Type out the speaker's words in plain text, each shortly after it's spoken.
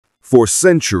For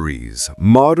centuries,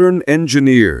 modern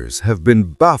engineers have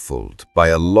been baffled by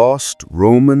a lost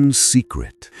Roman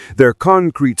secret. Their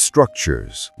concrete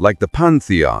structures, like the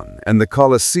Pantheon and the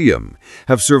Colosseum,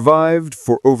 have survived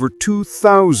for over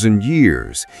 2,000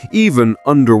 years, even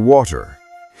underwater.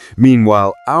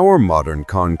 Meanwhile, our modern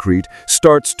concrete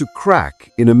starts to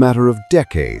crack in a matter of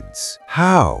decades.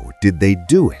 How did they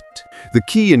do it? The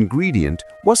key ingredient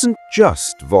wasn't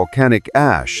just volcanic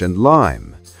ash and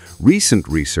lime. Recent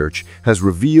research has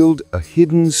revealed a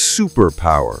hidden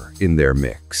superpower in their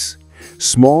mix.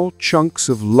 Small chunks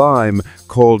of lime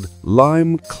called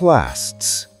lime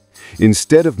clasts.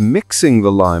 Instead of mixing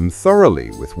the lime thoroughly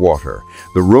with water,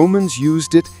 the Romans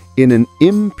used it in an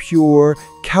impure,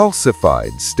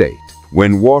 calcified state.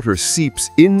 When water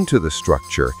seeps into the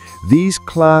structure, these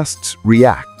clasts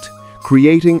react,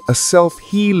 creating a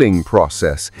self-healing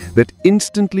process that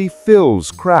instantly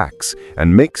fills cracks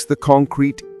and makes the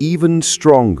concrete even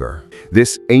stronger.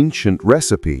 This ancient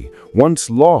recipe, once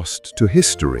lost to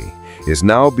history, is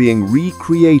now being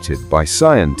recreated by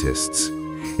scientists.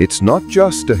 It's not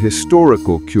just a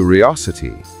historical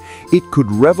curiosity. It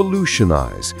could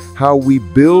revolutionize how we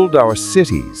build our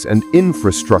cities and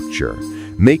infrastructure,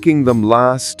 making them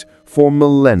last for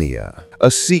millennia.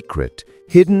 A secret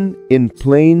hidden in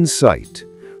plain sight,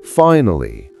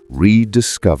 finally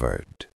rediscovered.